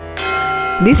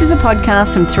This is a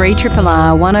podcast from 3RRR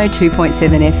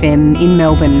 102.7 FM in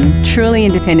Melbourne, truly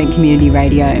independent community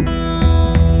radio.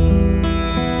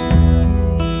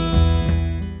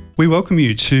 We welcome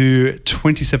you to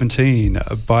 2017,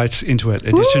 Bite Into It,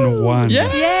 edition 1.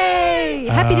 Yay!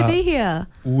 Happy to be here.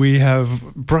 We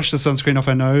have brushed the sunscreen off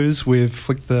our nose. We've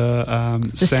flicked the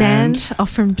sand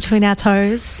off from between our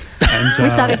toes. And, we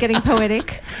started getting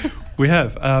poetic. We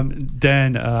have.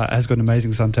 Dan has got an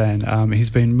amazing suntan. He's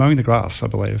been mowing the grass, I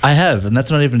believe. I have, and that's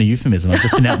not even a euphemism. I've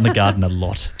just been out in the garden a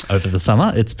lot over the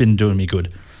summer. It's been doing me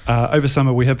good. Over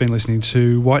summer, we have been listening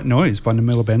to White Noise by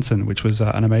Namila Benson, which was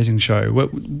an amazing show.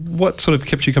 What sort of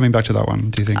kept you coming back to that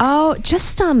one, do you think? Oh,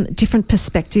 just different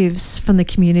perspectives from the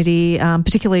community,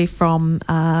 particularly from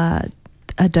a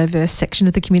diverse section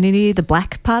of the community, the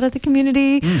black part of the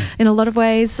community in a lot of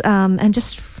ways, and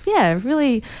just,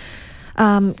 really...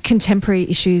 contemporary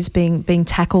issues being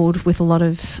tackled with a lot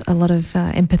of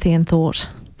empathy and thought.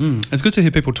 It's good to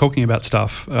hear people talking about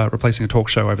stuff, replacing a talk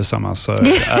show over summer. So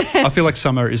yes. I feel like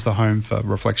summer is the home for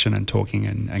reflection and talking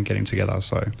and getting together.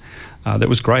 So that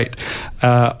was great.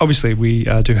 Obviously, we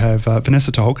do have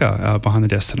Vanessa Toholka behind the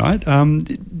desk tonight.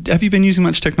 Have you been using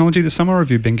much technology this summer, or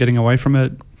have you been getting away from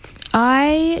it?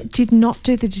 I did not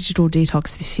do the digital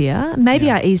detox this year. Maybe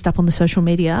I eased up on the social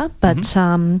media, but...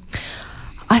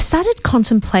 I started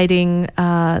contemplating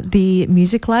the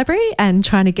music library and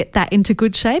trying to get that into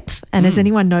good shape. And as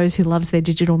anyone knows who loves their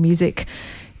digital music,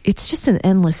 it's just an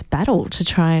endless battle to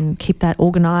try and keep that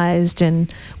organised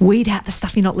and weed out the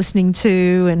stuff you're not listening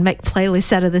to and make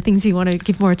playlists out of the things you want to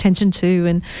give more attention to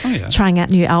and trying out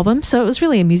new albums. So it was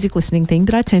really a music listening thing,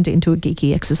 but I turned it into a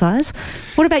geeky exercise.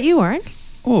 What about you, Warren?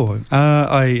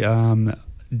 I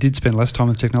did spend less time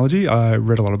with technology. I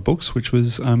read a lot of books, which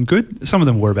was good. Some of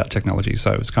them were about technology,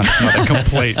 so it was kind of not a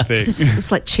complete thing.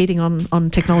 It's like cheating on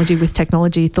technology with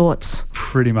technology thoughts.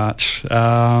 Pretty much.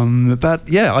 But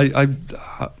yeah,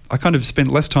 I kind of spent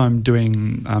less time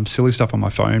doing silly stuff on my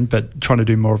phone, but trying to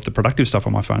do more of the productive stuff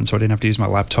on my phone, so I didn't have to use my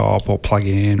laptop or plug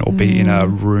in or be in a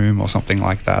room or something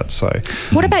like that. So,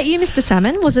 what about you, Mr.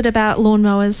 Salmon? Was it about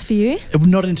lawnmowers for you?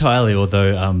 Not entirely,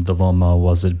 although the lawnmower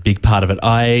was a big part of it.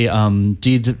 I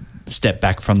did step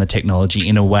back from the technology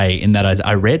in a way, in that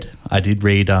I did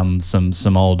read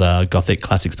some old Gothic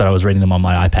classics, but I was reading them on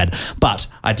my iPad. But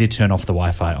I did turn off the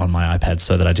Wi-Fi on my iPad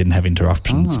so that I didn't have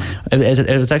interruptions.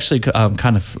 It was actually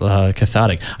kind of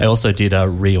cathartic. I also did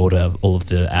reorder all of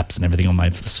the apps and everything on my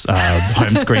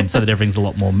home screen so that everything's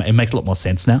it makes a lot more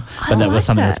sense now. But that was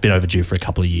something that's been overdue for a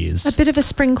couple of years. A bit of a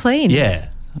spring clean. Yeah.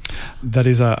 That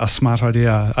is a smart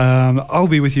idea. I'll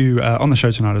be with you on the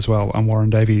show tonight as well. I'm Warren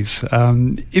Davies.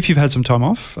 If you've had some time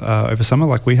off over summer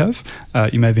like we have,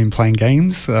 you may have been playing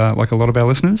games like a lot of our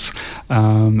listeners.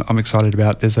 I'm excited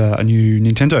about there's a new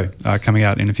Nintendo coming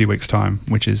out in a few weeks' time,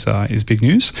 which is big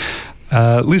news.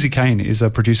 Lizzie Kane is a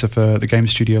producer for the game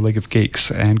studio League of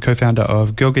Geeks and co-founder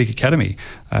of Girl Geek Academy.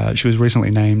 She was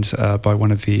recently named by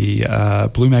one of the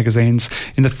Blue magazines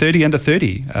in the 30 under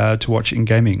 30 to watch in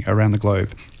gaming around the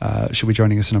globe. She'll be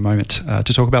joining us in a moment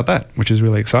to talk about that, which is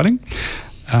really exciting.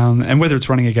 And whether it's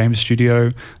running a game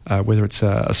studio, whether it's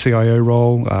a CIO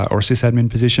role or a sysadmin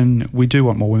position, we do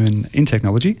want more women in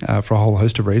technology for a whole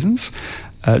host of reasons.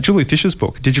 Julie Fisher's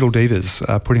book, Digital Divas,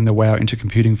 Putting the Wow into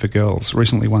Computing for Girls,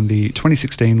 recently won the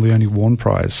 2016 Leonie Warne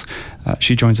Prize.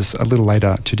 She joins us a little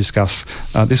later to discuss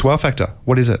this wow factor.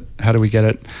 What is it? How do we get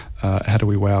it? How do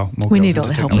we wow more girls into technology? We need all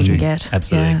the help we can get.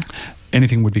 Absolutely. Yeah.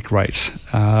 Anything would be great.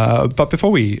 But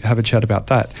before we have a chat about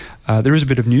that, there is a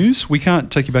bit of news. We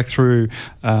can't take you back through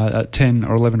 10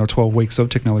 or 11 or 12 weeks of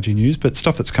technology news, but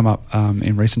stuff that's come up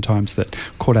in recent times that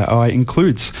caught our eye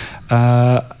includes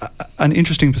an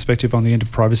interesting perspective on the end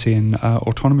of privacy in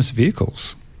autonomous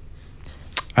vehicles.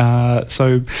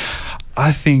 So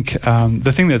I think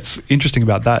the thing that's interesting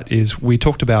about that is we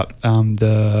talked about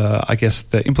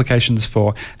the implications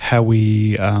for how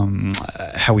we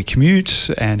commute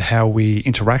and how we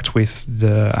interact with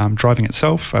the driving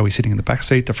itself. Are we sitting in the back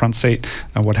seat, the front seat,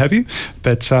 and what have you?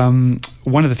 But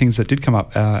one of the things that did come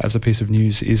up as a piece of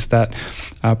news is that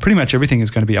pretty much everything is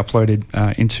going to be uploaded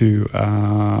into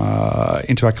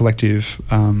our collective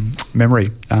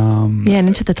memory. And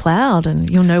into the cloud, and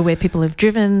you'll know where people have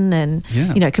driven, and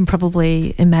can probably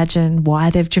imagine why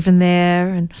they've driven there,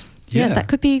 and that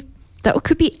could be that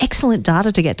could be excellent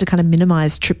data to get to kind of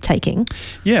minimise trip taking.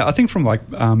 Yeah, I think from like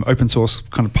open source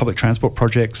kind of public transport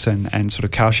projects and sort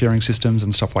of car sharing systems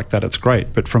and stuff like that, it's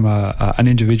great. But from an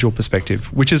individual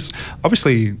perspective, which is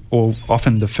obviously or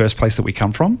often the first place that we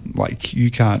come from, like you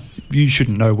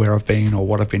shouldn't know where I've been or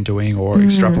what I've been doing or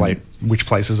extrapolate which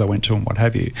places I went to and what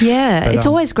have you. Yeah, but, it's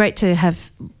always great to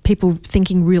have people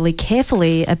thinking really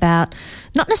carefully about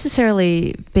not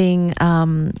necessarily being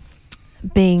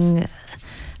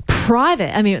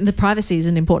private. I mean, the privacy is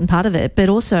an important part of it, but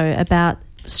also about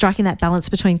striking that balance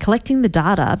between collecting the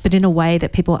data, but in a way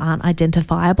that people aren't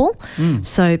identifiable.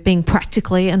 So being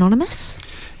practically anonymous.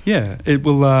 Yeah, it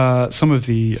will. Some of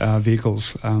the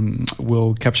vehicles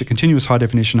will capture continuous high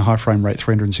definition, high frame rate,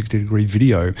 360-degree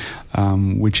video,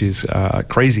 which is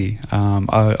crazy.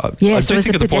 I do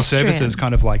think of the Port services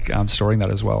kind of like storing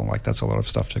that as well. Like that's a lot of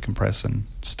stuff to compress and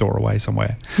store away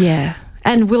somewhere. Yeah.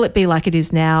 And will it be like it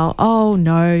is now? Oh,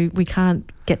 no, we can't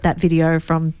get that video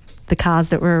from the cars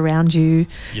that were around you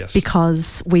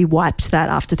because we wiped that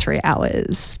after 3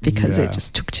 hours because it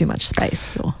just took too much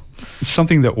space. Or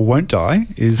Something that won't die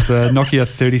is the Nokia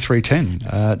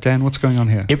 3310. Dan, what's going on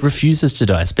here? It refuses to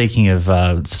die. Speaking of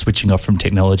switching off from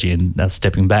technology and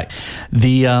stepping back,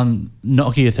 the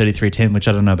Nokia 3310, which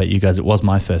I don't know about you guys, it was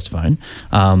my first phone,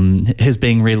 is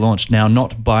being relaunched now,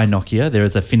 not by Nokia. There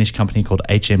is a Finnish company called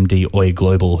HMD Oy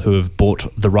Global who have bought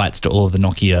the rights to all of the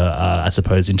Nokia, I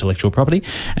suppose, intellectual property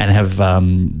and have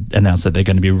announced that they're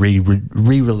going to be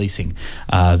re-releasing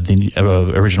the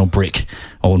original brick,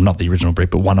 or not the original brick,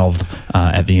 but one of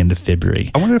at the end of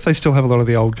February. I wonder if they still have a lot of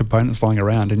the old components lying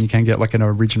around and you can get like an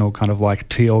original kind of like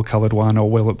teal coloured one, or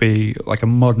will it be like a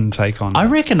modern take on? I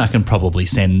reckon I can probably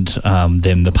send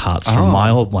them the parts from my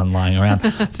old one lying around.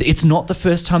 It's not the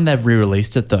first time they've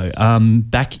re-released it though.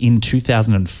 Back in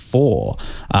 2004,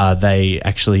 they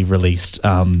actually released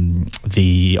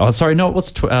it was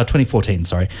 2014,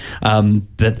 sorry.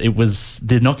 But it was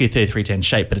the Nokia 3310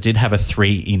 shape, but it did have a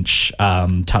 3-inch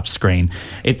touch screen.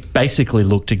 It basically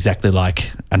looked exactly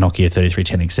like a Nokia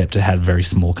 3310, except it had a very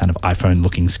small kind of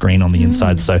iPhone-looking screen on the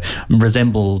inside, so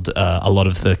resembled a lot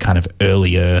of the kind of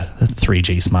earlier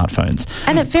 3G smartphones.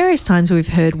 And at various times we've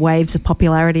heard waves of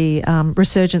popularity,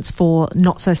 resurgence for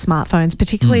not-so-smartphones,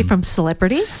 particularly from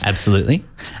celebrities. Absolutely.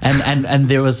 And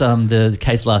there was the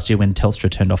case last year when Telstra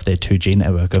turned off their 2G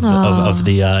network of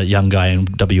the young guy in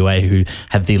WA who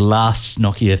had the last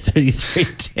Nokia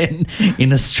 3310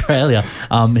 in Australia,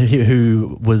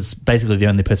 who was basically the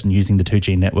only person using the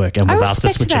 2G network and was asked to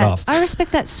switch it off. I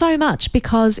respect that so much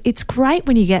because it's great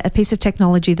when you get a piece of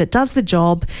technology that does the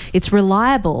job, it's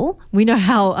reliable. We know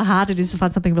how hard it is to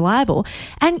find something reliable,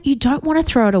 and you don't want to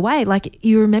throw it away. Like,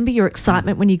 you remember your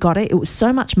excitement when you got it. It was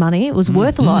so much money. It was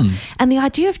worth a lot. And the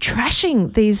idea of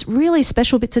trashing these really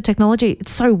special bits of technology,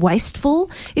 it's so wasteful.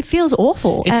 It feels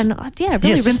awful. I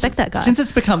really respect that guy. Since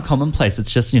it's become commonplace,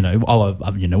 it's just, we're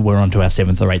onto our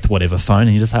 7th or 8th whatever phone,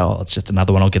 and you just say, it's just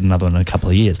another one. I'll get another one in a couple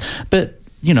of years. But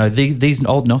these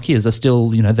old Nokias are still,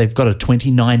 they've got a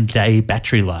 29-day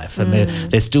battery life, and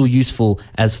they're still useful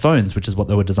as phones, which is what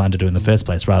they were designed to do in the first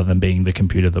place, rather than being the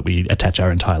computer that we attach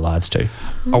our entire lives to.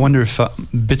 I wonder if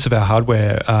bits of our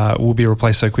hardware will be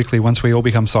replaced so quickly once we all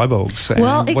become cyborgs.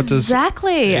 And exactly. What does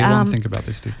Elon think about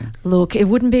this, do you think? Look, it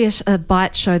wouldn't be a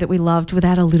Byte show that we loved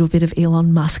without a little bit of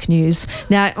Elon Musk news.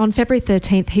 Now, on February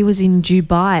 13th, he was in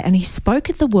Dubai and he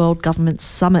spoke at the World Government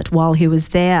Summit while he was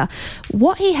there.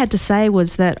 What he had to say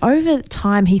was that over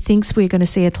time he thinks we're going to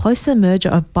see a closer merger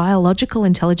of biological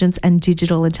intelligence and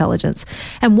digital intelligence.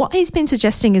 And what he's been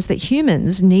suggesting is that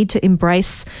humans need to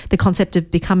embrace the concept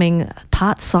of becoming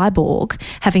part cyborg,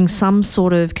 having some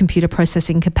sort of computer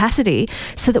processing capacity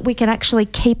so that we can actually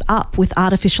keep up with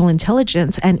artificial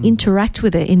intelligence and interact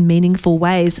with it in meaningful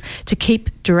ways to keep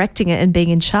directing it and being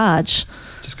in charge.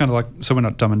 Just kind of like, so we're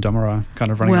not Dumb and Dumberer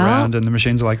kind of running around and the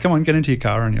machines are like, come on, get into your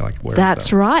car, and you're like, where is that?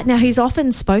 That's right. Now, he's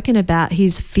often spoken about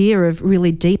his fear of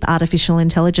really deep artificial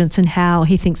intelligence and how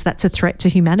he thinks that's a threat to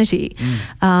humanity.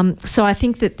 So I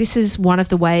think that this is one of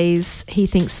the ways he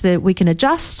thinks that we can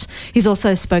adjust. He's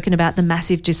also spoken about the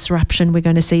massive disruption we're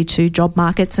going to see to job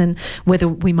markets and whether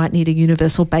we might need a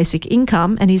universal basic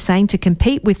income. And he's saying to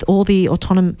compete with all the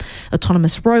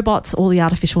autonomous robots, all the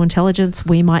artificial intelligence,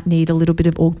 we might need a little bit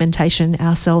of augmentation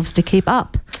ourselves to keep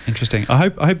up. Interesting. I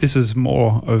hope this is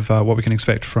more of what we can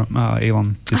expect from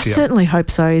Elon this year. I certainly hope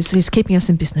so. He's keeping us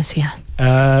in business here.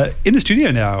 In the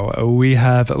studio now, we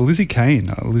have Lizzie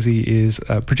Kane. Lizzie is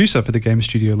a producer for the Game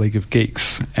Studio League of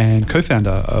Geeks and co-founder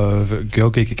of Girl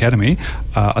Geek Academy.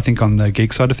 I think on the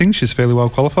geek side of things, she's fairly well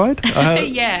qualified.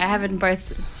 Yeah, I have in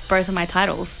both of my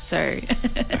titles, so...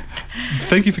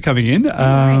 Thank you for coming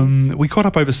in. We caught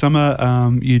up over summer.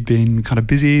 You'd been kind of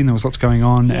busy and there was lots going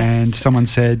on. Yes. And someone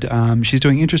said she's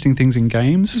doing interesting things in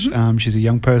games. Mm-hmm. She's a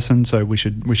young person, so we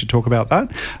should talk about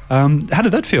that. How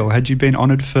did that feel? Had you been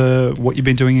honoured for what you've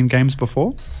been doing in games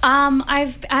before?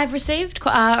 I've received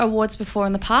awards before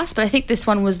in the past, but I think this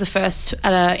one was the first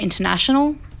at an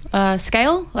international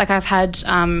scale. Like I've had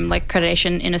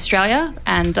accreditation in Australia,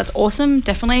 and that's awesome,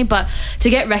 definitely. But to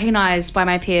get recognised by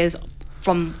my peers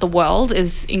from the world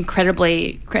is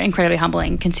incredibly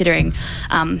humbling, considering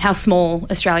how small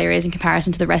Australia is in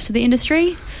comparison to the rest of the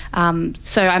industry.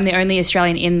 So I'm the only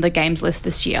Australian in the games list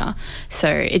this year. So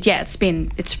it's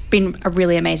been a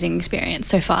really amazing experience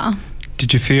so far.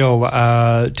 Did you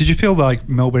feel like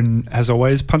Melbourne has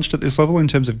always punched at this level in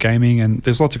terms of gaming? And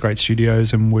there's lots of great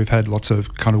studios, and we've had lots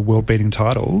of kind of world-beating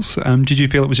titles. Did you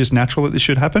feel it was just natural that this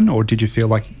should happen, or did you feel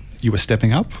like you were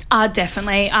stepping up?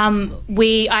 Definitely.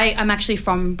 I'm actually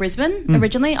from Brisbane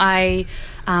originally. I've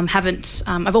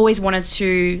always wanted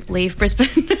to leave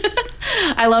Brisbane.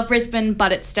 I love Brisbane,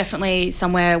 but it's definitely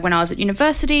somewhere when I was at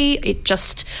university,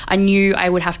 I knew I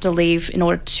would have to leave in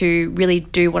order to really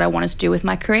do what I wanted to do with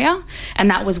my career. And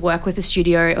that was work with a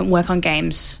studio and work on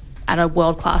games at a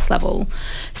world-class level.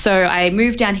 So I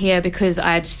moved down here because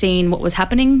I'd seen what was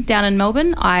happening down in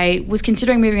Melbourne. I was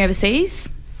considering moving overseas.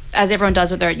 As everyone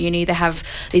does when they're at uni, they have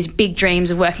these big dreams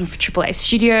of working for AAA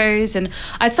studios. And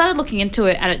I'd started looking into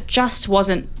it, and it just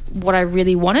wasn't what I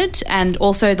really wanted. And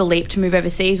also the leap to move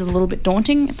overseas was a little bit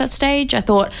daunting at that stage. I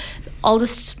thought, I'll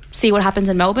just see what happens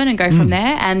in Melbourne and go from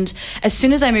there. And as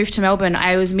soon as I moved to Melbourne,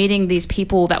 I was meeting these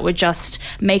people that were just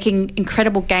making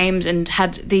incredible games and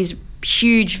had these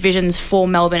huge visions for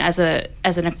Melbourne as a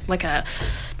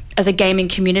gaming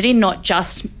community, not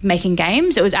just making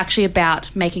games. It was actually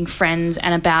about making friends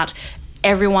and about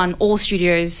everyone, all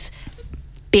studios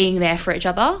being there for each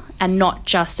other, and not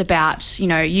just about,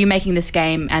 you making this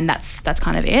game and that's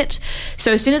kind of it.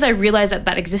 So as soon as I realised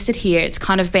that existed here, it's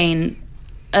kind of been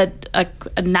a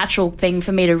natural thing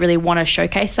for me to really want to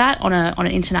showcase that on an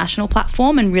international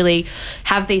platform, and really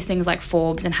have these things like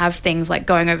Forbes and have things like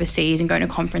going overseas and going to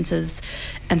conferences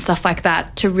and stuff like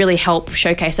that to really help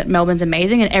showcase that Melbourne's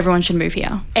amazing and everyone should move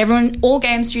here. All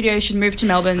game studios should move to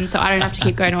Melbourne, so I don't have to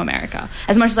keep going to America.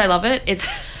 As much as I love it,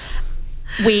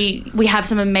 we have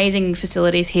some amazing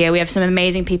facilities here. We have some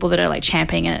amazing people that are like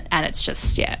championing it, and it's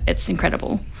just, it's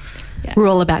incredible. Yeah. We're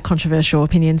all about controversial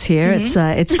opinions here.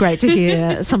 Mm-hmm. It's great to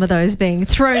hear some of those being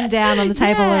thrown down on the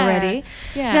table already.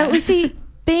 Yeah. Now, Lizzie,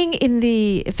 being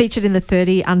featured in the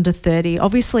 30 under 30,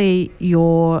 obviously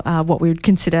you're what we would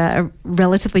consider a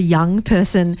relatively young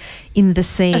person in the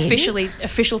scene.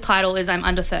 Official title is I'm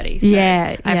under 30. So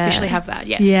I officially have that.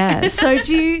 Yes. Yeah. So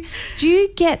do you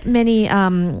get many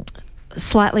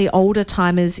slightly older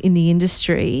timers in the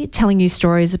industry telling you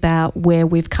stories about where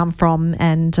we've come from,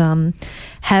 and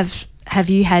have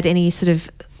you had any sort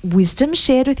of wisdom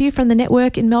shared with you from the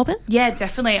network in Melbourne? Yeah,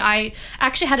 definitely. I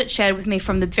actually had it shared with me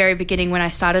from the very beginning when I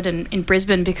started in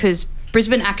Brisbane, because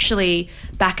Brisbane actually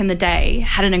back in the day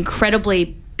had an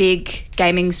incredibly big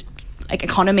gaming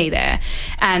economy there,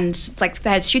 and they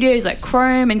had studios like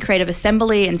Chrome and Creative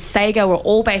Assembly and Sega were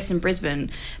all based in Brisbane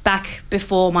back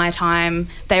before my time.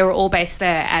 They were all based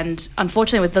there, and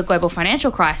unfortunately with the global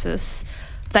financial crisis,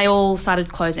 they all started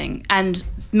closing. And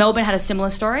Melbourne had a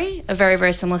very,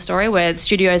 very similar story, where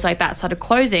studios like that started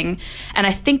closing. And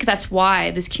I think that's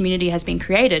why this community has been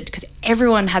created, because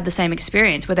everyone had the same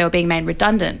experience where they were being made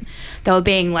redundant. They were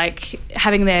being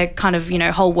having their kind of,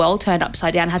 whole world turned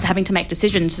upside down, having to make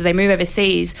decisions. Do they move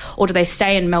overseas, or do they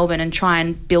stay in Melbourne and try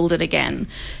and build it again?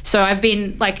 So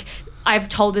I've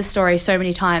told this story so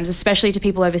many times, especially to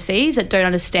people overseas that don't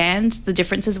understand the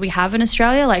differences we have in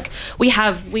Australia.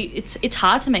 It's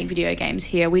hard to make video games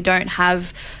here. We don't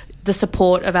have the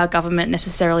support of our government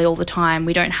necessarily all the time.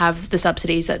 We don't have the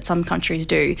subsidies that some countries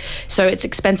do. So it's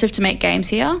expensive to make games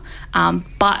here.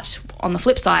 But on the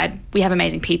flip side, we have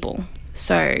amazing people.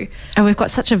 And we've got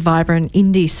such a vibrant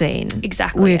indie scene.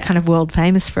 Exactly. We're kind of world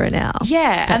famous for it now.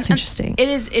 Yeah. That's interesting. It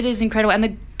is incredible. And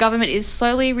the government is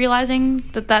slowly realising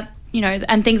that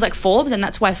and things like Forbes, and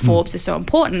that's why Forbes is so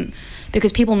important,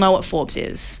 because people know what Forbes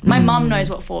is. My mum knows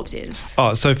what Forbes is.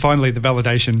 Oh, so finally the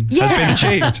validation has been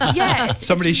achieved. Yeah, it's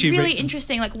really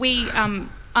interesting.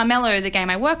 Armello, the game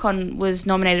I work on, was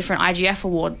nominated for an IGF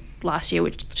award last year,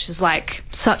 which is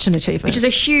such an achievement. Which is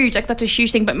that's a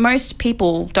huge thing, but most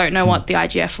people don't know what the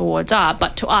IGF awards are,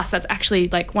 but to us that's actually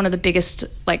one of the biggest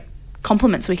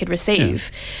compliments we could receive.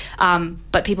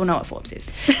 But people know what Forbes is.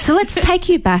 So let's take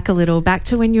you back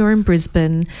to when you were in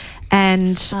Brisbane,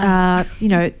 and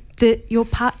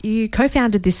you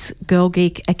co-founded this Girl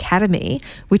Geek Academy,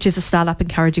 which is a startup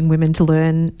encouraging women to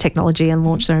learn technology and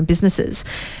launch their own businesses.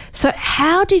 So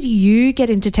how did you get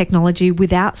into technology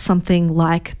without something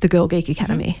like the Girl Geek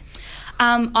Academy?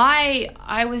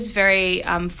 I was very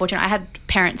fortunate. I had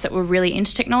parents that were really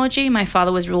into technology. My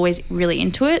father was always really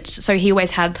into it. So he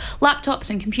always had laptops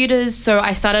and computers. So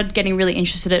I started getting really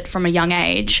interested in it from a young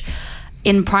age.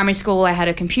 In primary school, I had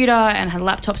a computer and had a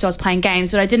laptop, so I was playing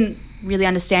games, but I didn't really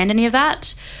understand any of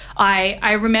that.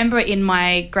 I remember in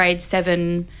my grade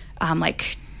 7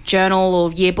 journal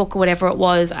or yearbook or whatever it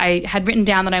was, I had written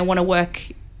down that I want to work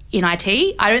in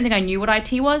IT. I don't think I knew what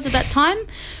IT was at that time.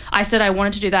 I said I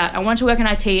wanted to do that. I wanted to work in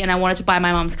IT and I wanted to buy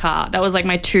my mum's car. That was like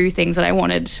my 2 things that I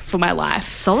wanted for my life.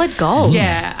 Solid goals.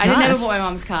 Yeah, I never bought my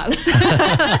mum's car,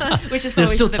 which is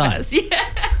probably still the time. best.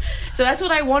 Yeah. So that's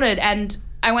what I wanted, and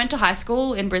I went to high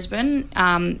school in Brisbane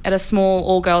at a small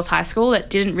all-girls high school that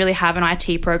didn't really have an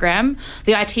IT program.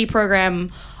 The IT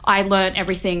program, I learned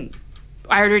everything.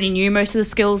 I already knew most of the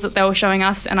skills that they were showing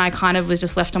us, and I kind of was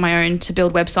just left on my own to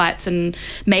build websites and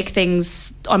make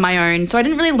things on my own. So I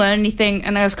didn't really learn anything,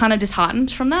 and I was kind of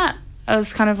disheartened from that. I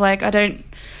was kind of like, I don't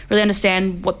really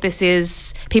understand what this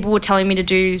is. People were telling me to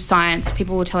do science.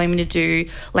 People were telling me to do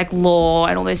like law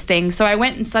and all those things. So I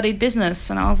went and studied business,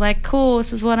 and I was like, cool,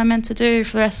 this is what I'm meant to do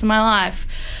for the rest of my life.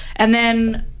 And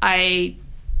then I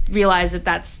realised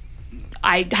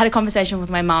I had a conversation with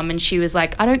my mum, and she was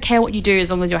like, I don't care what you do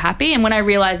as long as you're happy. And when I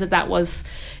realised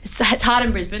it's hard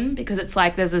in Brisbane because it's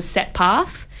like there's a set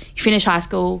path. You finish high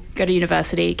school, go to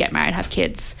university, get married, have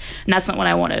kids. And that's not what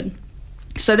I wanted.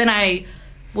 So then I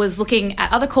was looking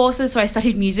at other courses. So I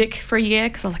studied music for a year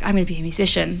because I was like, I'm going to be a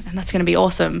musician and that's going to be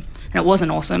awesome. And it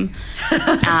wasn't awesome.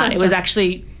 It was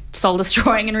actually soul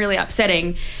destroying and really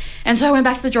upsetting. And so I went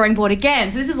back to the drawing board again.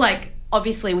 So this is like,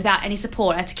 obviously without any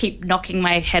support, I had to keep knocking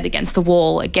my head against the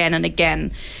wall again and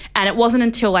again. And it wasn't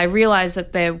until I realised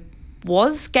that there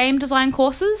was game design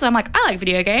courses. I'm like, I like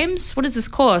video games. What is this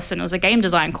course? And it was a game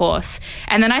design course.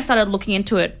 And then I started looking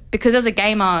into it because as a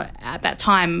gamer at that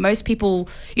time, most people,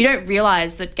 you don't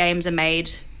realise that games are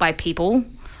made by people.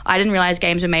 I didn't realise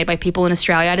games were made by people in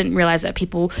Australia. I didn't realise that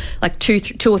people, like two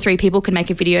or three people could make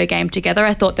a video game together.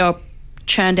 I thought they were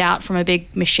churned out from a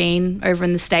big machine over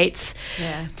in the States.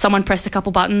 Yeah. Someone pressed a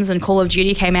couple buttons and Call of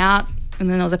Duty came out, and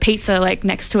then there was a pizza like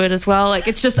next to it as well. Like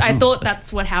it's just, I thought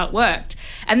that's how it worked.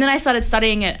 And then I started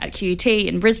studying it at QUT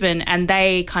in Brisbane, and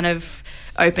they kind of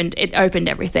opened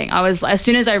everything. As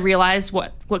soon as I realised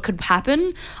what could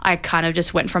happen, I kind of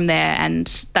just went from there, and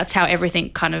that's how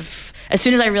everything kind of, as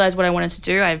soon as I realised what I wanted to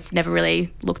do, I've never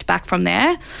really looked back from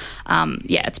there.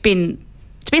 It's been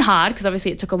hard because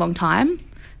obviously it took a long time.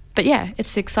 But yeah,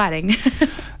 it's exciting.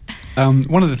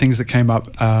 One of the things that came up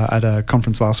at a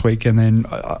conference last week, and then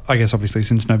I guess obviously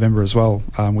since November as well,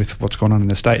 with what's going on in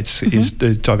the States, is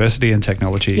the diversity in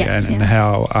technology and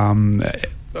how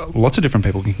lots of different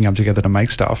people can come together to make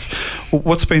stuff.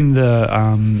 What's been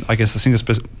the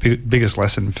single biggest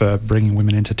lesson for bringing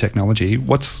women into technology?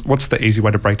 What's the easy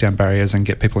way to break down barriers and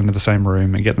get people into the same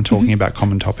room and get them talking about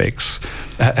common topics?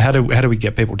 How do we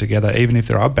get people together, even if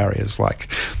there are barriers like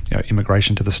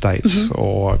immigration to the States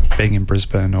or being in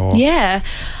Brisbane? Or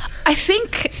I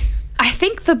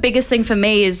think the biggest thing for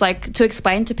me is like to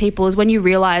explain to people is when you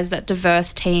realise that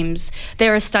diverse teams,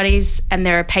 there are studies and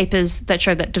there are papers that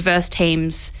show that diverse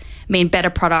teams mean better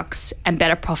products and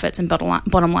better profits and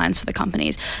bottom lines for the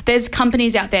companies. There's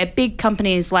companies out there, big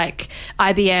companies like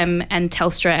IBM and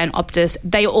Telstra and Optus,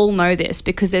 they all know this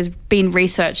because there's been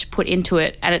research put into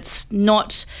it, and it's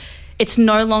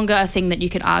no longer a thing that you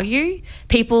can argue.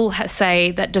 People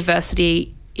say that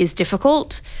diversity is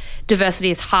difficult. Diversity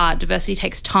is hard. Diversity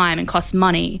takes time and costs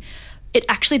money. It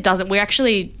actually doesn't. We're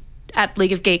actually, at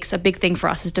League of Geeks, a big thing for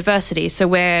us is diversity. So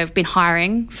we've been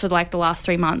hiring for like the last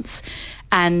 3 months,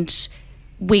 and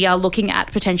we are looking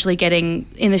at potentially getting,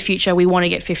 in the future, we want to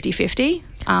get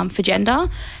 50-50 for gender.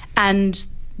 And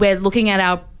we're looking at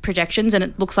our projections, and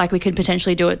it looks like we could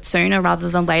potentially do it sooner rather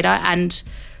than later. And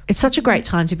it's such a great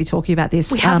time to be talking about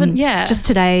this. We haven't, Just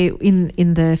today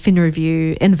in the Fin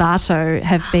Review, Envato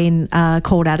have been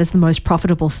called out as the most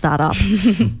profitable startup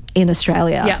in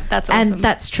Australia. Yeah, that's awesome. And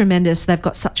that's tremendous. They've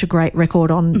got such a great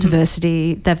record on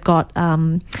diversity. They've got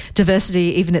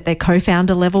diversity even at their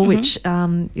co-founder level, which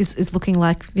is looking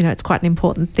like, it's quite an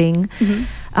important thing.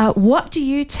 What do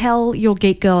you tell your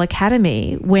Geek Girl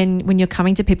Academy when you're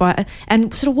coming to people,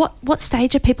 and sort of what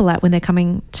stage are people at when they're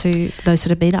coming to those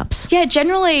sort of meetups? Yeah,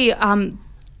 generally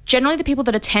the people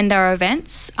that attend our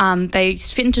events, they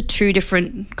fit into 2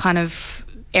 different kind of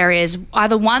areas.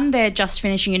 Either one, they're just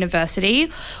finishing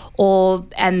university,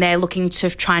 and they're looking to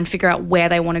try and figure out where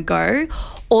they want to go,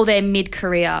 or they're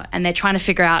mid-career and they're trying to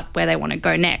figure out where they want to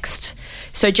go next.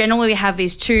 So generally we have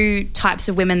these two types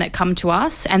of women that come to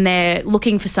us and they're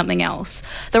looking for something else.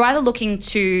 They're either looking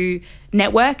to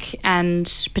network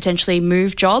and potentially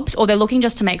move jobs, or they're looking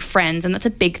just to make friends, and that's a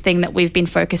big thing that we've been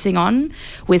focusing on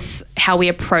with how we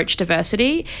approach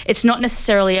diversity. It's not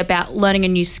necessarily about learning a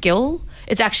new skill.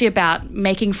 It's actually about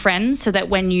making friends so that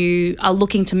when you are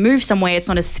looking to move somewhere, it's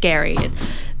not as scary.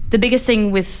 The biggest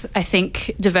thing with, I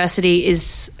think, diversity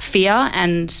is fear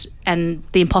and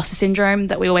the imposter syndrome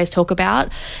that we always talk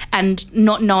about, and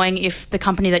not knowing if the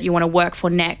company that you want to work for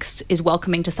next is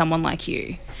welcoming to someone like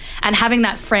you. And having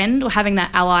that friend or having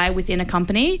that ally within a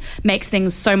company makes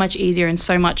things so much easier and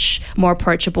so much more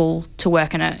approachable to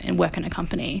work in a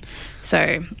company.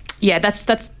 So, yeah, that's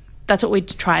what we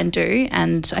try and do,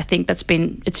 and I think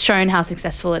it's shown how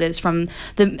successful it is from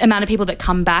the amount of people that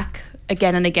come back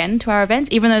again and again to our events.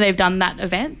 Even though they've done that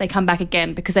event, they come back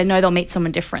again because they know they'll meet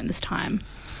someone different this time.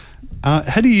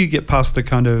 How do you get past the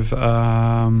kind of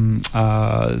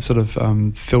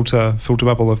filter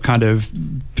bubble of kind of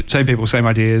same people, same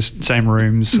ideas, same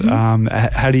rooms? Mm-hmm.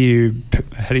 How do you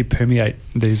permeate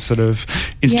these sort of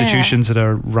institutions that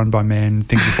are run by men,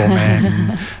 thinking for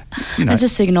men? And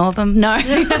just ignore them. No.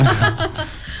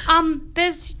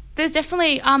 There's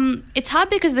definitely it's hard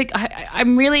because I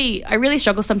really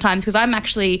struggle sometimes because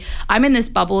I'm in this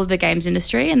bubble of the games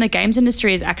industry, and the games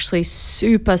industry is actually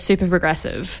super, super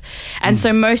progressive. And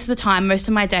so most of the time, most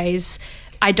of my days,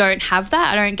 I don't have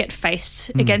that. I don't get faced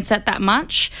against it that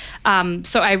much.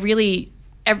 So I really,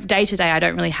 day to day, I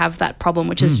don't really have that problem,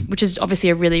 which is obviously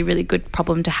a really, really good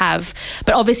problem to have.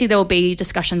 But obviously there will be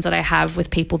discussions that I have with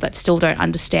people that still don't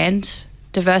understand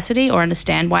diversity or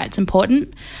understand why it's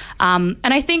important. And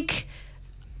I think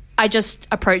I just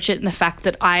approach it in the fact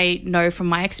that I know from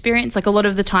my experience, like a lot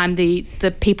of the time the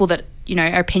people that,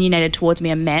 are opinionated towards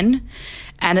me are men.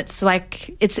 And it's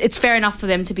like, it's fair enough for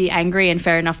them to be angry and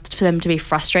fair enough for them to be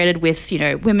frustrated with,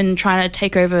 women trying to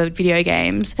take over video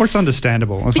games. Or it's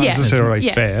understandable. It's not necessarily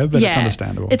fair, but it's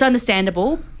understandable. It's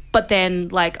understandable. But then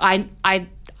like I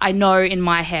know in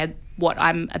my head what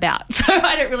I'm about. So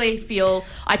I don't really feel,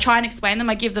 I try and explain them.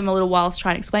 I give them a little while to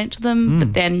try and explain it to them.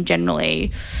 But then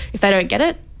generally, if they don't get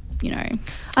it,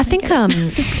 I think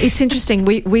it's interesting.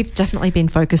 We've definitely been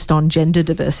focused on gender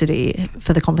diversity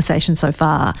for the conversation so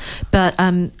far, but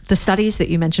the studies that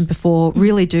you mentioned before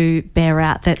really do bear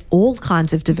out that all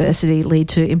kinds of diversity lead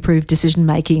to improved decision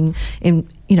making in,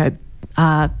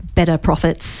 better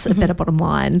profits, a better bottom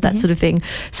line, that sort of thing.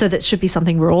 So that should be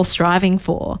something we're all striving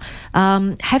for.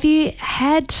 Have you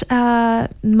had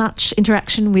much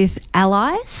interaction with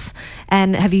allies,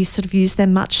 and have you sort of used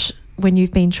them much when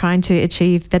you've been trying to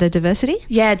achieve better diversity?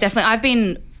 Yeah, definitely. I've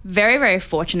been very, very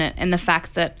fortunate in the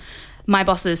fact that my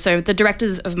bosses, so the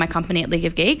directors of my company at League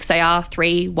of Geeks, they are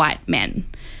 3 white men.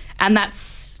 And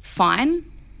that's fine.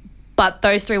 But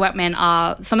those 3 white men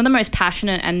are some of the most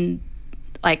passionate, and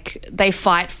like they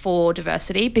fight for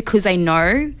diversity because they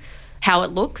know how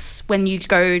it looks when you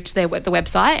go to the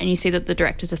website and you see that the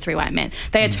directors are 3 white men.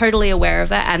 They are totally aware of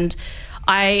that, and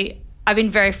I've been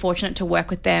very fortunate to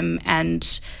work with them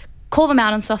and call them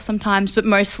out on stuff sometimes, but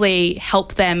mostly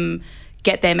help them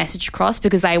get their message across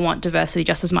because they want diversity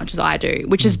just as much as I do,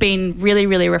 which has been really,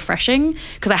 really refreshing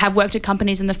because I have worked at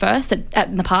companies in the past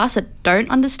that don't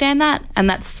understand that, and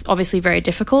that's obviously very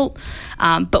difficult.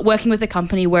 But working with a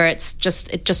company where it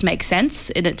just makes sense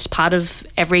and it's part of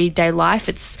everyday life,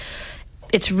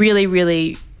 it's really,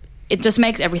 really, it just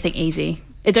makes everything easy.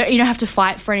 You don't have to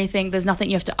fight for anything. There's nothing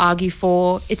you have to argue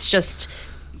for. It's just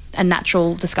a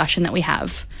natural discussion that we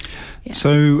have. Yeah.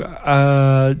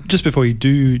 So just before you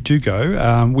do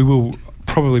go, we will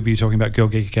probably be talking about Girl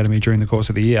Geek Academy during the course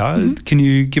of the year. Can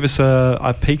you give us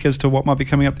a peek as to what might be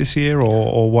coming up this year,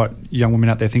 or what young women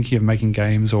out there thinking of making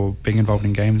games or being involved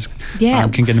in games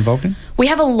can get involved in? We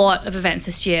have a lot of events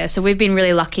this year, so we've been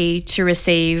really lucky to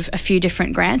receive a few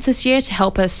different grants this year to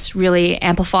help us really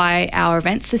amplify our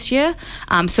events this year.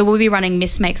 So we'll be running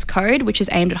Miss Makes Code, which is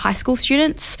aimed at high school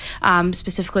students,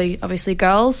 specifically obviously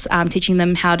girls, teaching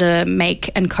them how to make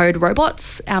and code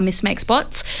robots, our Miss Makes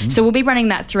bots. So we'll be running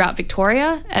that throughout Victoria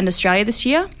and Australia this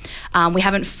year. We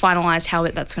haven't finalised how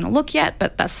that's going to look yet,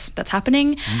 but that's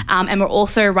happening. And we're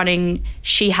also running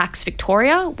She Hacks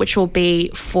Victoria, which will be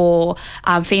for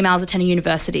females attending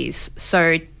universities.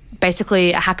 So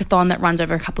basically a hackathon that runs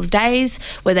over a couple of days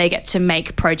where they get to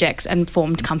make projects and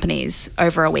formed companies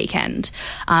over a weekend.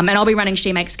 And I'll be running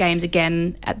She Makes Games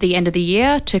again at the end of the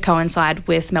year to coincide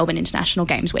with Melbourne International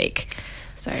Games Week.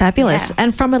 So Fabulous. yeah.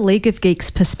 And from a League of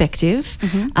Geeks perspective,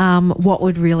 what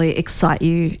would really excite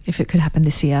you if it could happen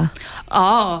this year?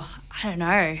 Oh, I don't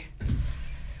know.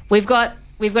 We've got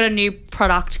a new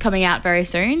product coming out very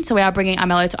soon. So we are bringing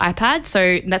Imello to iPad.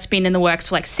 So that's been in the works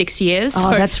for like 6 years. Oh, so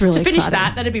that's really to finish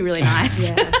exciting. that'd be really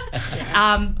nice.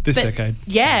 This decade.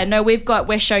 Yeah, no, we're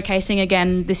showcasing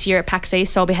again this year at PAX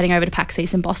East. So I'll be heading over to PAX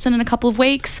East in Boston in a couple of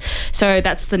weeks. So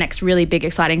that's the next really big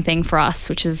exciting thing for us,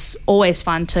 which is always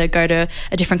fun to go to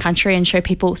a different country and show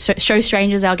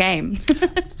strangers our game.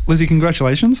 Lizzie,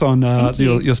 congratulations on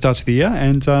you. your start to the year.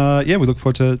 And we look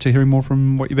forward to hearing more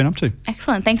from what you've been up to.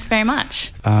 Excellent. Thanks very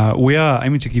much. We are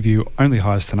aiming to give you only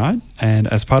highs tonight, and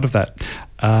as part of that,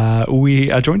 we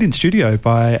are joined in studio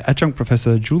by Adjunct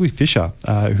Professor Julie Fisher,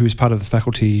 who is part of the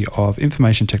Faculty of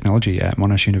Information Technology at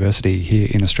Monash University here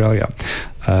in Australia.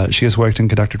 She has worked and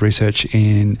conducted research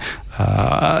in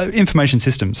information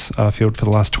systems field for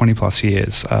the last 20 plus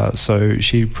years, so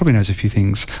she probably knows a few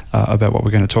things about what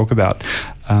we're going to talk about.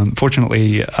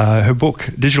 Fortunately, her book,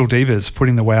 Digital Divas,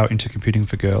 Putting the Wow into Computing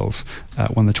for Girls,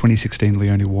 won the 2016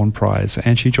 Leonie Warne Prize,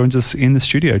 and she joins us in the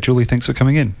studio. Julie, thanks for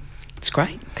coming in. It's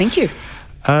great. Thank you.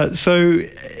 So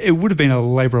it would have been a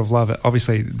labour of love.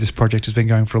 Obviously, this project has been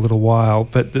going for a little while,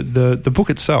 but the book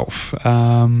itself,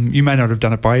 you may not have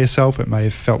done it by yourself. It may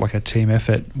have felt like a team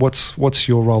effort. What's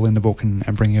your role in the book and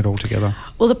bringing it all together?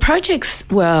 Well, the project's,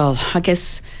 I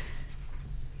guess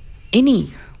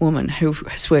any woman who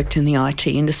has worked in the IT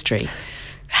industry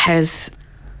has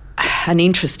an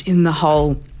interest in the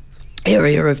whole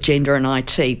area of gender and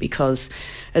IT because,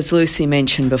 as Lucy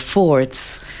mentioned before,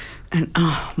 and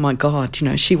oh my God,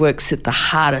 she works at the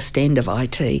hardest end of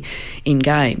IT in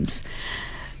games.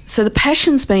 So the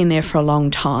passion's been there for a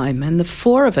long time, and the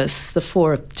four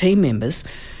team members,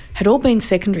 had all been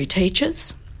secondary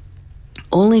teachers,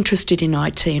 all interested in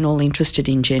IT and all interested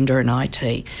in gender and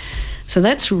IT. So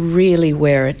that's really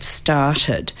where it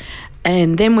started.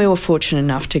 And then we were fortunate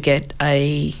enough to get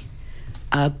a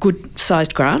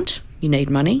good-sized grant. You need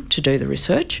money to do the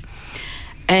research.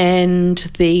 And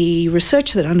the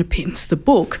research that underpins the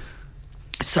book,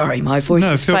 sorry, my voice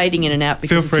is fading in and out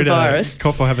because it's a virus.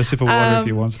 Feel free to cough or have a sip of water if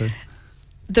you want to.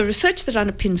 The research that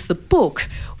underpins the book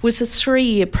was a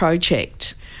 3-year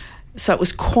project. So it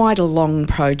was quite a long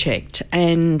project.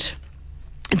 And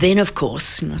then, of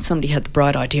course, somebody had the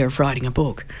bright idea of writing a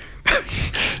book.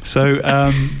 So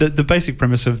the basic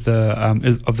premise of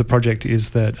the project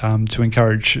is that to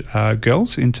encourage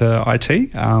girls into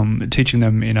IT, teaching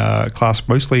them in a class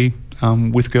mostly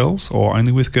with girls or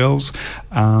only with girls.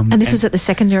 And this was at the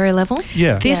secondary level?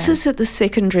 Yeah. This is at the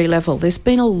secondary level. There's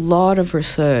been a lot of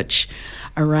research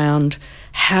around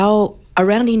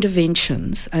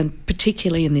interventions, and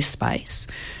particularly in this space.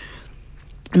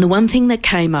 And the one thing that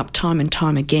came up time and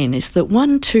time again is that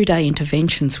 1-2 day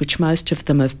interventions, which most of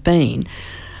them have been,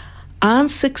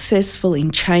 aren't successful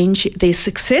in they're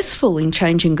successful in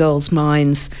changing girls'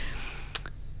 minds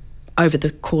over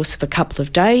the course of a couple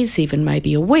of days, even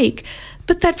maybe a week,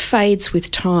 but that fades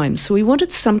with time. So we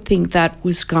wanted something that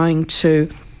was going to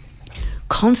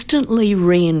constantly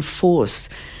reinforce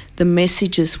the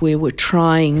messages we were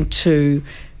trying to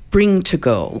bring to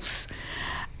girls.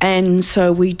 And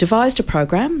so we devised a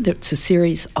program that's a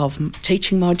series of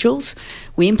teaching modules.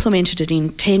 We implemented it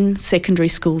in 10 secondary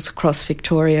schools across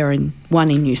Victoria and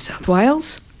 1 in New South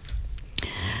Wales.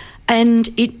 And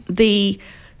the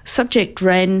subject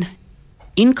ran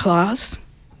in class,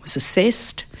 was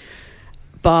assessed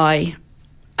and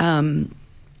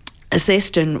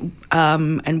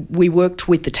we worked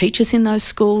with the teachers in those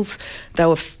schools. They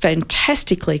were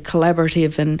fantastically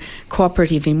collaborative and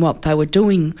cooperative in what they were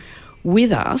doing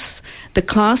with us. The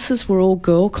classes were all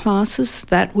girl classes.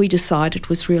 That we decided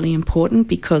was really important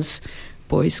because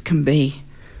boys can be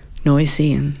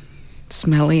noisy and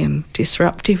smelly and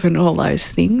disruptive and all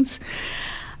those things.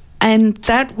 And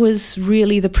that was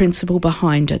really the principle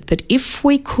behind it, that if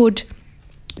we could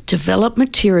develop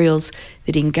materials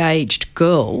that engaged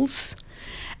girls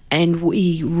and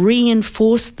we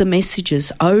reinforced the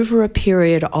messages over a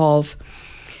period of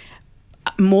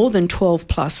more than 12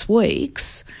 plus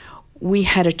weeks, we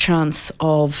had a chance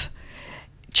of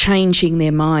changing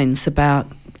their minds about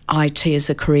IT as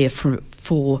a career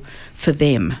for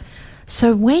them.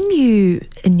 So when you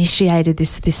initiated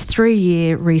this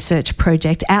 3-year research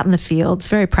project out in the fields,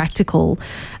 very practical,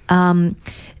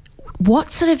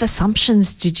 what sort of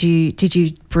assumptions did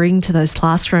you bring to those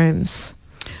classrooms?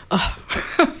 Oh,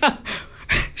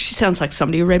 she sounds like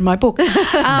somebody who read my book.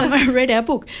 Read our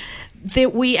book.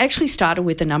 We actually started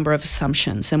with a number of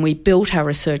assumptions and we built our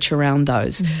research around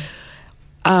those.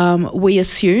 We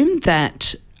assumed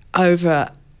that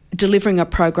over delivering a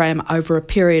program over a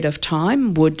period of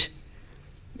time would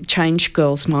change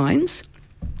girls' minds.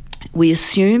 We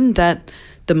assumed that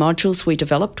the modules we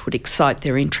developed would excite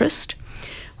their interest.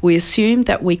 We assumed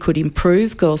that we could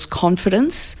improve girls'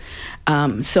 confidence,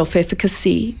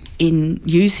 self-efficacy in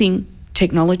using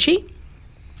technology.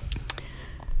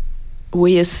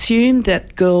 We assumed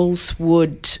that girls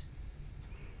would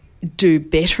do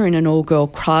better in an all-girl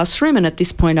classroom, and at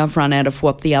this point I've run out of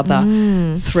what the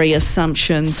other three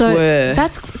assumptions were.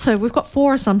 So we've got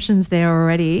 4 assumptions there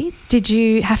already. Did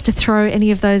you have to throw any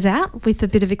of those out with a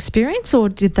bit of experience, or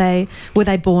were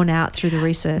they borne out through the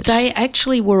research? They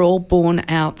actually were all borne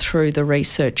out through the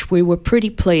research. We were pretty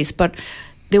pleased, but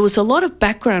there was a lot of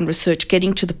background research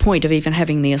getting to the point of even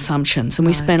having the assumptions, and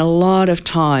we spent a lot of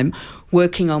time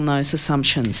working on those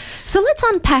assumptions. So let's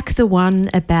unpack the one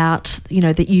about,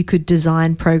 that you could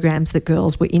design programs that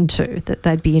girls were into, that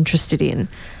they'd be interested in.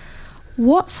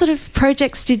 What sort of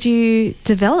projects did you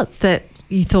develop that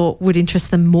you thought would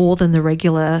interest them more than the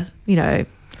regular,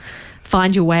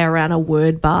 find your way around a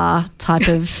word bar type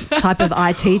of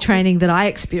IT training that I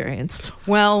experienced?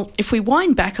 Well, if we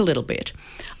wind back a little bit,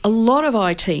 a lot of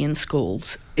IT in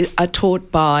schools are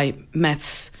taught by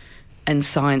maths and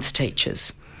science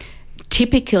teachers,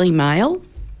 typically male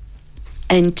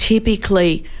and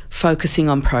typically focusing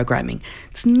on programming.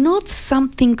 It's not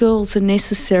something girls are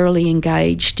necessarily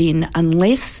engaged in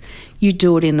unless you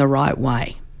do it in the right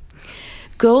way.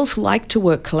 Girls like to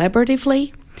work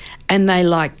collaboratively and they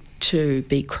like to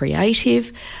be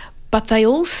creative, but they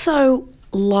also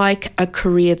like a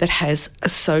career that has a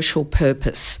social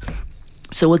purpose.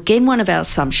 So again, one of our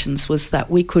assumptions was that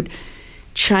we could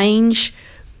change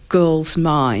girls'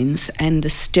 minds and the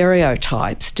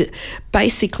stereotypes to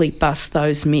basically bust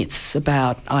those myths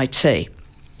about IT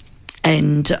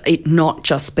and it not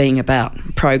just being about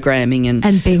programming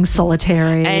and being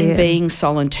solitary.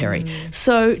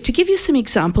 So to give you some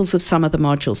examples of some of the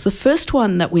modules, the first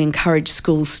one that we encouraged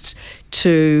schools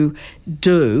to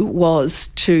do was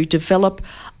to develop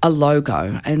a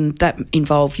logo, and that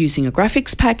involved using a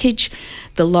graphics package.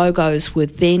 The logos were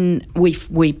then, we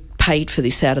paid for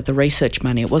this out of the research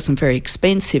money. It wasn't very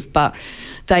expensive, but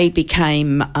they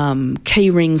became key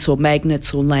rings or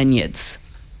magnets or lanyards.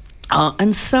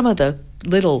 And some of the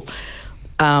little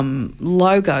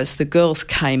logos the girls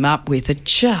came up with are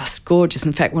just gorgeous.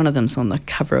 In fact, one of them's on the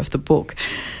cover of the book.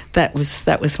 That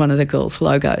was one of the girls'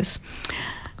 logos.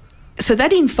 So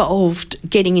that involved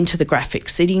getting into the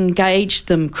graphics. It engaged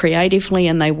them creatively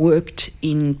and they worked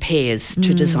in pairs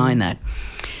to design that.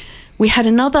 We had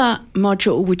another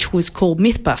module which was called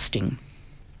myth busting.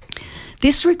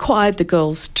 This required the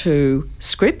girls to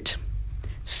script,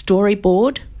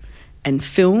 storyboard and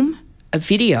film a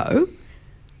video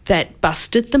that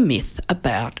busted the myth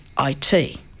about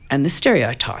IT and the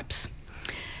stereotypes.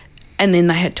 And then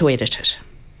they had to edit it.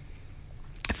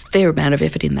 A fair amount of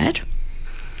effort in that.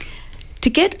 To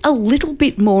get a little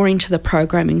bit more into the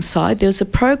programming side, there was a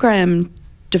program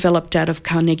developed out of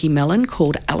Carnegie Mellon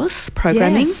called Alice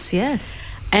Programming. Yes.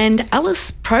 And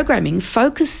Alice Programming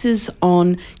focuses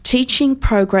on teaching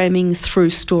programming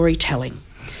through storytelling.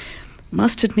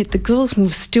 Must admit the girls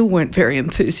still weren't very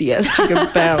enthusiastic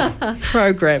about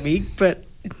programming, but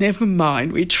never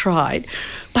mind, we tried.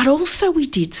 But also we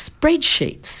did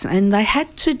spreadsheets and they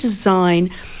had to design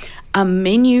a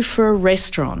menu for a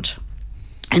restaurant.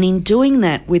 And in doing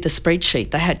that with a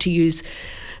spreadsheet, they had to use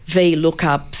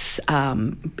VLOOKUPs,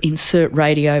 insert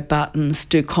radio buttons,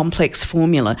 do complex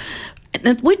formula.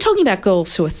 And we're talking about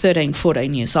girls who are 13,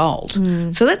 14 years old.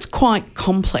 So that's quite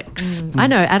complex. I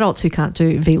know adults who can't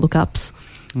do VLOOKUPs.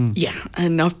 Yeah,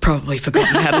 and I've probably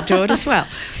forgotten how to do it as well.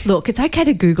 Look, it's okay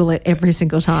to Google it every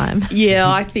single time. Yeah,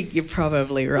 I think you're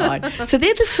probably right. So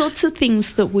they're the sorts of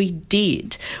things that we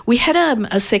did. We had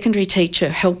a secondary teacher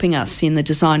helping us in the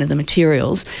design of the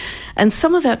materials, and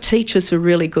some of our teachers were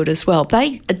really good as well.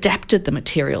 They adapted the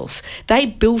materials. They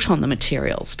built on the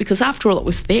materials because, after all, it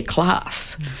was their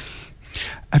class.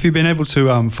 Have you been able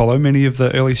to follow many of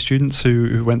the early students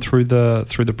who went through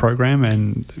the program,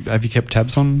 and have you kept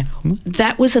tabs on them?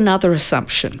 That was another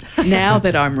assumption. Now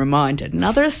that I'm reminded,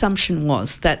 another assumption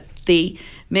was that the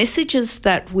messages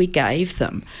that we gave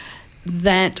them,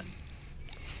 that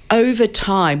over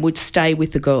time would stay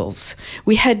with the girls.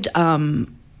 We had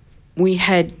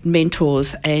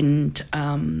mentors and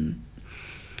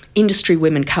industry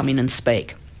women come in and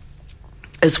speak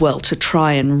as well to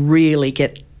try and really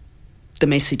get the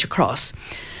message across.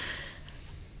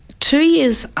 2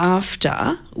 years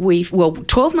after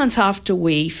 12 months after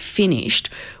we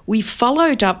finished, we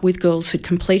followed up with girls who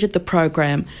completed the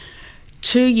program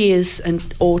 2 years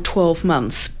or 12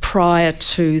 months prior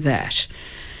to that.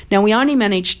 Now, we only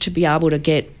managed to be able to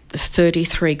get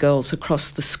 33 girls across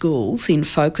the schools in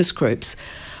focus groups,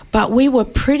 but we were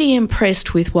pretty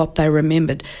impressed with what they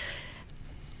remembered.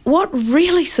 What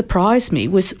really surprised me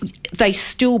was they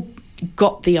still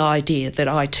got the idea that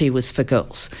IT was for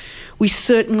girls. We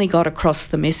certainly got across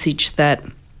the message that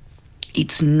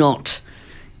it's not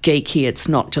geeky, it's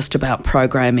not just about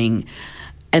programming,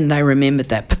 and they remembered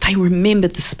that. But they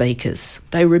remembered the speakers.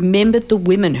 They remembered the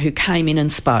women who came in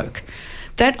and spoke.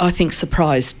 That, I think,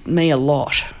 surprised me a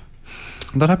lot.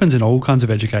 That happens in all kinds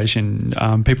of education.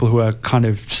 People who are kind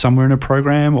of somewhere in a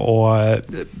program or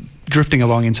drifting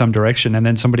along in some direction, and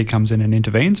then somebody comes in and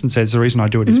intervenes and says, the reason I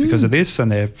do it is because of this,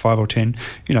 and they're 5 or 10.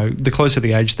 You know, the closer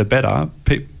the age, the better.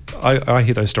 I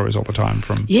hear those stories all the time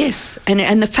from... Yes,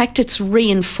 and the fact it's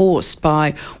reinforced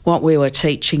by what we were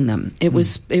teaching them. It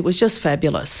was just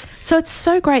fabulous. So it's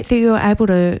so great that you were able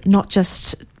to not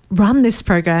just run this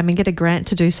program and get a grant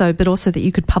to do so, but also that you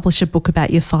could publish a book about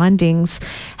your findings.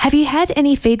 Have you had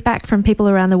any feedback from people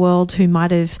around the world who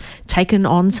might have taken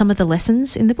on some of the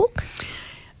lessons in the book?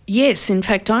 Yes, in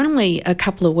fact, only a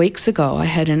couple of weeks ago I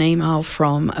had an email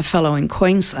from a fellow in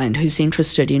Queensland who's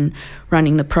interested in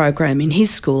running the program in his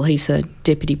school. He's a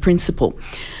deputy principal.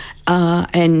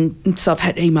 And so I've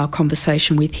had an email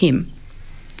conversation with him.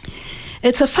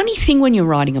 It's a funny thing when you're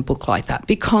writing a book like that,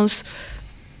 because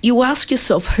you ask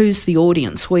yourself, who's the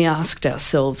audience? We asked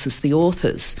ourselves as the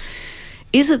authors.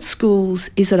 Is it schools?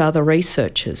 Is it other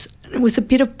researchers? And it was a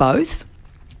bit of both.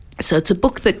 So it's a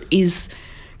book that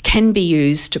can be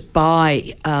used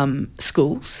by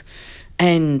schools,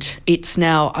 and it's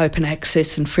now open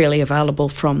access and freely available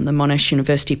from the Monash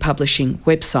University Publishing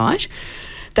website.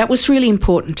 That was really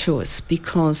important to us,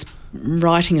 because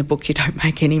writing a book, you don't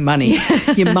make any money.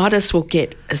 You might as well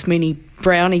get as many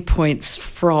brownie points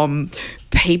from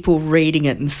people reading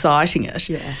it and citing it.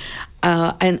 Yeah.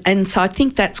 And so I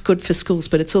think that's good for schools,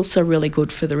 but it's also really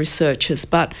good for the researchers.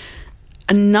 But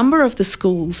a number of the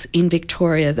schools in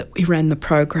Victoria that we ran the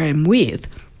program with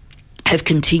have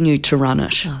continued to run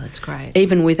it. Oh, that's great.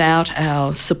 Even without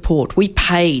our support. We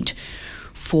paid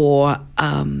for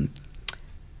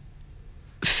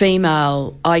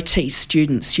female IT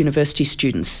students, university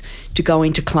students, to go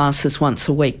into classes once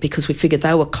a week, because we figured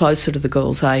they were closer to the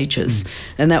girls' ages,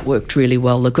 and that worked really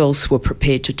well. The girls were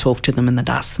prepared to talk to them, and they'd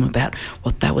ask them about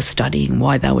what they were studying,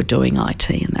 why they were doing IT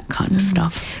and that kind of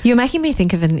stuff. You're making me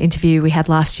think of an interview we had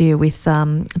last year with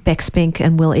Beck Spink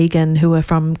and Will Egan, who are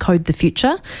from Code the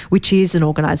Future, which is an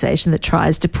organisation that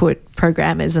tries to put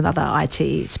programmers and other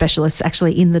IT specialists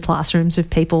actually in the classrooms of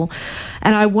people.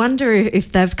 And I wonder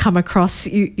if they've come across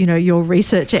your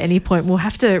research at any point. We'll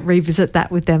have to revisit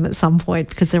that with them at some point,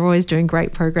 because they're always doing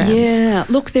great programs. Yeah,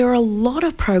 look, there are a lot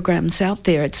of programs out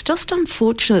there. It's just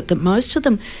unfortunate that most of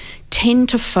them tend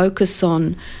to focus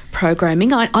on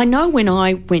programming. I know when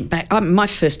I went back, my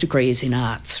first degree is in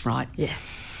arts, right? Yeah.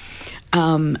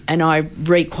 And I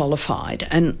re-qualified,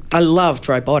 and I loved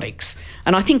robotics.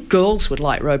 And I think girls would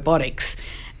like robotics,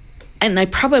 and they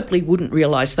probably wouldn't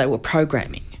realise they were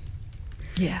programming.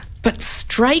 Yeah. But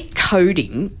straight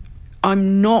coding,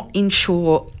 I'm not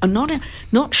sure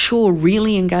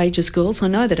really engages girls. I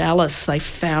know that Alice they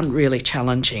found really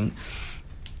challenging.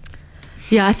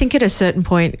 Yeah, I think at a certain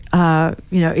point,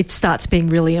 it starts being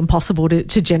really impossible to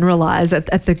generalise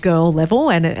at the girl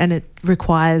level, and it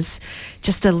requires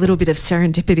just a little bit of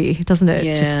serendipity, doesn't it?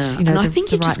 Yeah, just, and I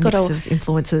think you've right just got mix to of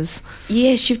influences.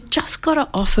 Yes, you've just got to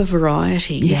offer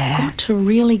variety. Yeah. You've got to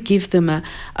really give them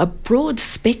a broad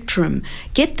spectrum.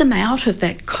 Get them out of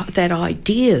that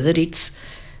idea that it's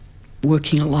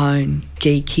working alone,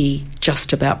 geeky,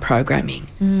 just about programming.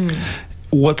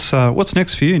 What's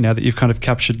next for you now that you've kind of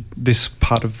captured this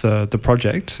part of the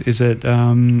project? Is it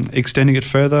extending it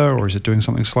further, or is it doing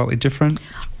something slightly different?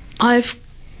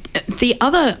 The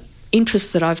other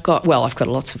interest that I've got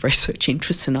lots of research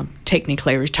interests, and I'm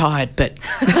technically retired, but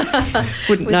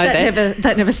wouldn't know that.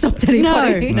 That never stopped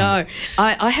anybody. No.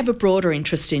 I have a broader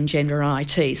interest in gender and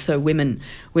IT, so women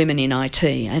in IT,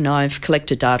 and I've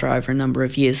collected data over a number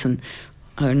of years, and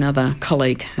another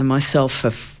colleague and myself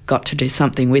have got to do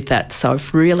something with that. So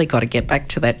I've really got to get back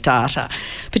to that data,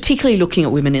 particularly looking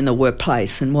at women in the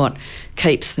workplace and what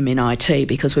keeps them in IT,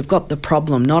 because we've got the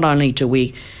problem, not only do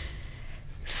we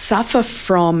suffer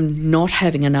from not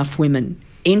having enough women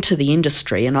into the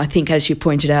industry, and I think, as you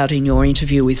pointed out in your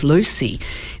interview with Lucy,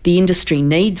 the industry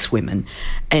needs women,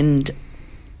 and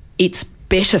it's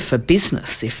better for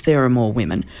business if there are more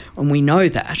women, and we know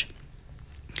that.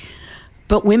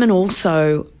 But women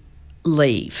also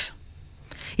leave.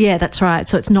 Yeah, that's right.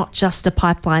 So it's not just a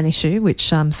pipeline issue, which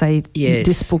say Yes.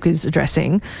 this book is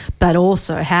addressing, but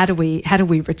also how do we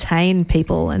retain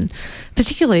people, and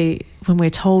particularly when we're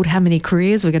told how many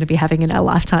careers we're going to be having in our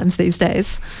lifetimes these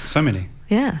days. So many.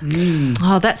 Yeah.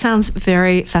 Oh, that sounds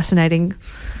very fascinating.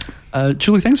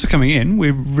 Julie, thanks for coming in.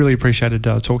 We really appreciated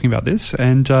talking about this.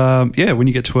 And when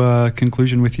you get to a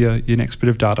conclusion with your next bit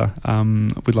of data,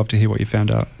 we'd love to hear what you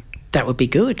found out. That would be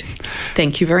good.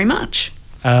 Thank you very much.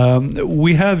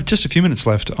 We have just a few minutes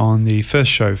left on the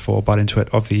first show for Bite Into It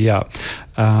of the year.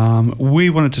 We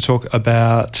wanted to talk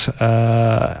about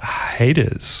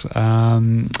haters.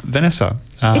 Vanessa.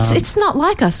 It's not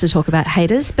like us to talk about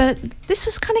haters, but this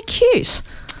was kind of cute.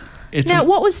 Now,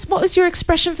 what was your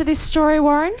expression for this story,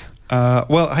 Warren?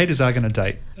 Haters are going to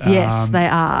date. Yes, they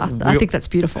are. I think that's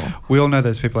beautiful. We all know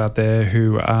there's people out there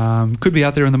who could be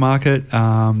out there in the market.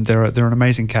 They're an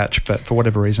amazing catch, but for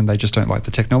whatever reason, they just don't like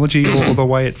the technology or the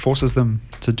way it forces them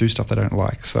to do stuff they don't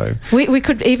like. So we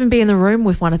could even be in the room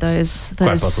with one of those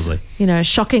Quite possibly.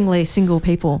 Shockingly single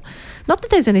people. Not that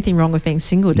there's anything wrong with being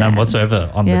single, Dan. None whatsoever.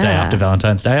 On the day after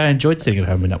Valentine's Day, I enjoyed sitting at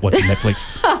home and watching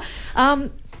Netflix.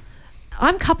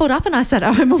 I'm coupled up and I sat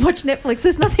at home and watched Netflix.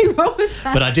 There's nothing wrong with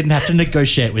that. But I didn't have to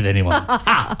negotiate with anyone.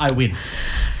 I win.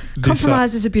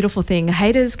 Compromise is a beautiful thing.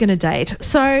 Haters going to date.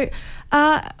 So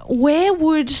where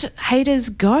would haters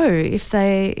go if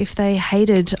they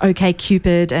hated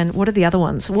OkCupid, and what are the other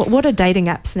ones? What are dating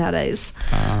apps nowadays?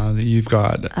 You've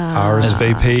got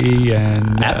RSVP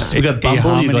and apps. You've got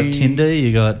Bumble, you've got Tinder,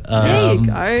 you got there you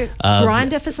go.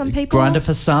 Grindr for some people. Grindr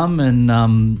for some, and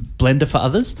Blender for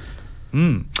others.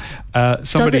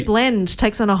 Does it blend?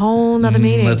 Takes on a whole nother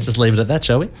meaning. Let's just leave it at that,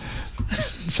 shall we?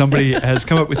 Somebody has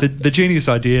come up with the genius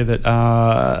idea that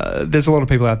there's a lot of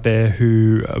people out there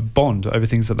who bond over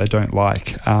things that they don't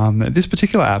like. This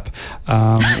particular app,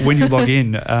 when you log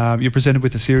in, you're presented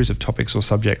with a series of topics or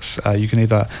subjects. You can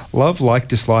either love, like,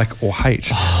 dislike, or hate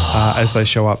as they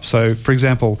show up. So, for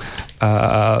example,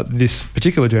 this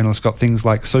particular journalist got things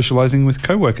like socialising with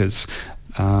co-workers.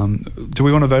 Do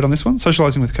we want to vote on this one?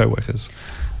 Socialising with co-workers.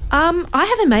 I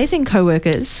have amazing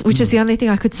co-workers, which is the only thing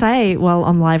I could say while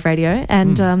on live radio,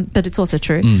 and but it's also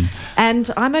true.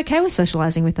 And I'm okay with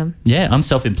socialising with them. Yeah, I'm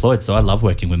self-employed, so I love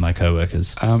working with my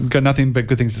co-workers. Got nothing but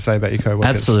good things to say about your co-workers.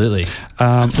 Absolutely.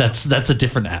 That's a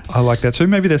different app. I like that too.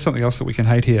 Maybe there's something else that we can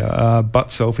hate here. Butt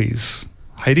selfies.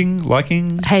 Hating,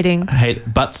 liking? Hating.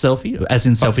 Hate butt selfie, as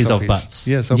in selfies of butts.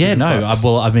 Yeah, selfies of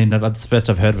butts. That's the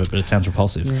first I've heard of it, but it sounds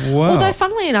repulsive. Wow. Although,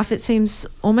 funnily enough, it seems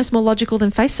almost more logical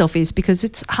than face selfies because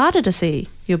it's harder to see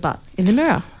your butt in the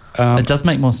mirror. It does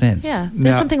make more sense. Yeah,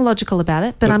 there's something logical about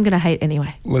it, but I'm going to hate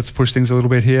anyway. Let's push things a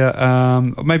little bit here.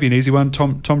 Maybe an easy one.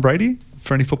 Tom Brady,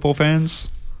 for any football fans?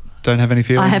 Don't have any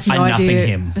feelings? I have no idea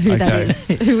him. Who that is.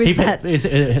 Who is that? Is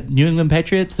New England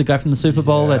Patriots, the guy from the Super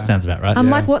Bowl? Yeah. That sounds about right. I'm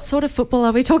like, what sort of football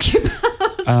are we talking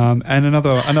about? And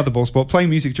another ball sport, playing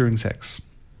music during sex.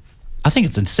 I think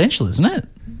it's essential, isn't it?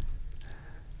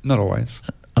 Not always.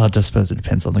 I just suppose it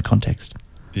depends on the context.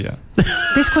 Yeah.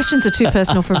 These questions are too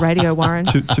personal for radio, Warren.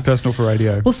 Too personal for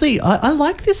radio. Well, see, I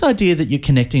like this idea that you're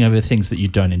connecting over things that you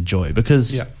don't enjoy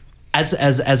because... Yeah.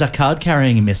 As a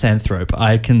card-carrying misanthrope,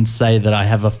 I can say that I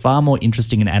have a far more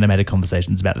interesting and animated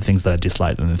conversations about the things that I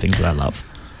dislike than the things that I love.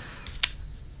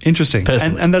 Interesting.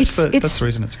 Personally. And that's the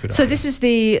reason it's a good So idea. this is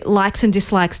the likes and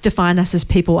dislikes define us as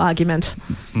people argument.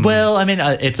 Well, I mean,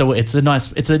 it's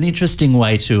an interesting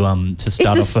way to start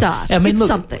off. It's a start. I mean, It's look,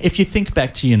 something. if you think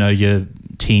back to your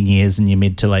teen years and your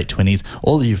mid to late 20s,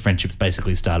 all of your friendships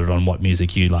basically started on what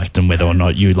music you liked and whether or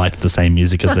not you liked the same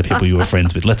music as the people you were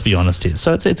friends with. Let's be honest here.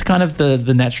 So it's kind of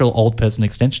the natural old person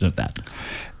extension of that.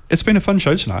 It's been a fun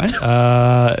show tonight,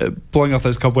 blowing off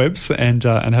those cobwebs and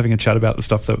having a chat about the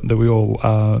stuff that we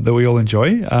all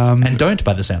enjoy. And don't,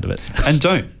 by the sound of it. And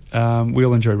don't. We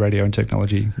all enjoy radio and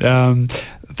technology.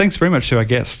 Thanks very much to our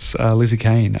guests, Lizzie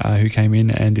Kane, who came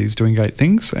in and is doing great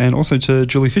things, and also to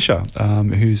Julie Fisher,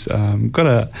 who's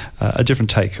got a different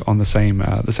take on the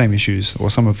same issues, or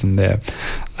some of them there.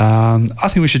 I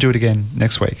think we should do it again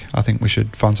next week. I think we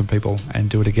should find some people and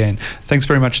do it again. Thanks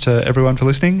very much to everyone for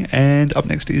listening, and up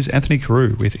next is Anthony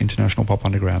Carew with International Pop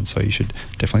Underground, so you should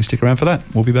definitely stick around for that.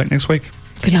 We'll be back next week.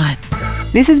 Good night.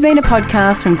 This has been a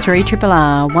podcast from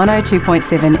 3RRR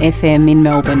 102.7 FM in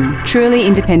Melbourne. Truly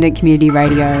independent community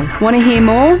radio. Want to hear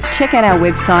more? Check out our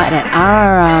website at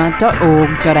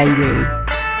rrr.org.au.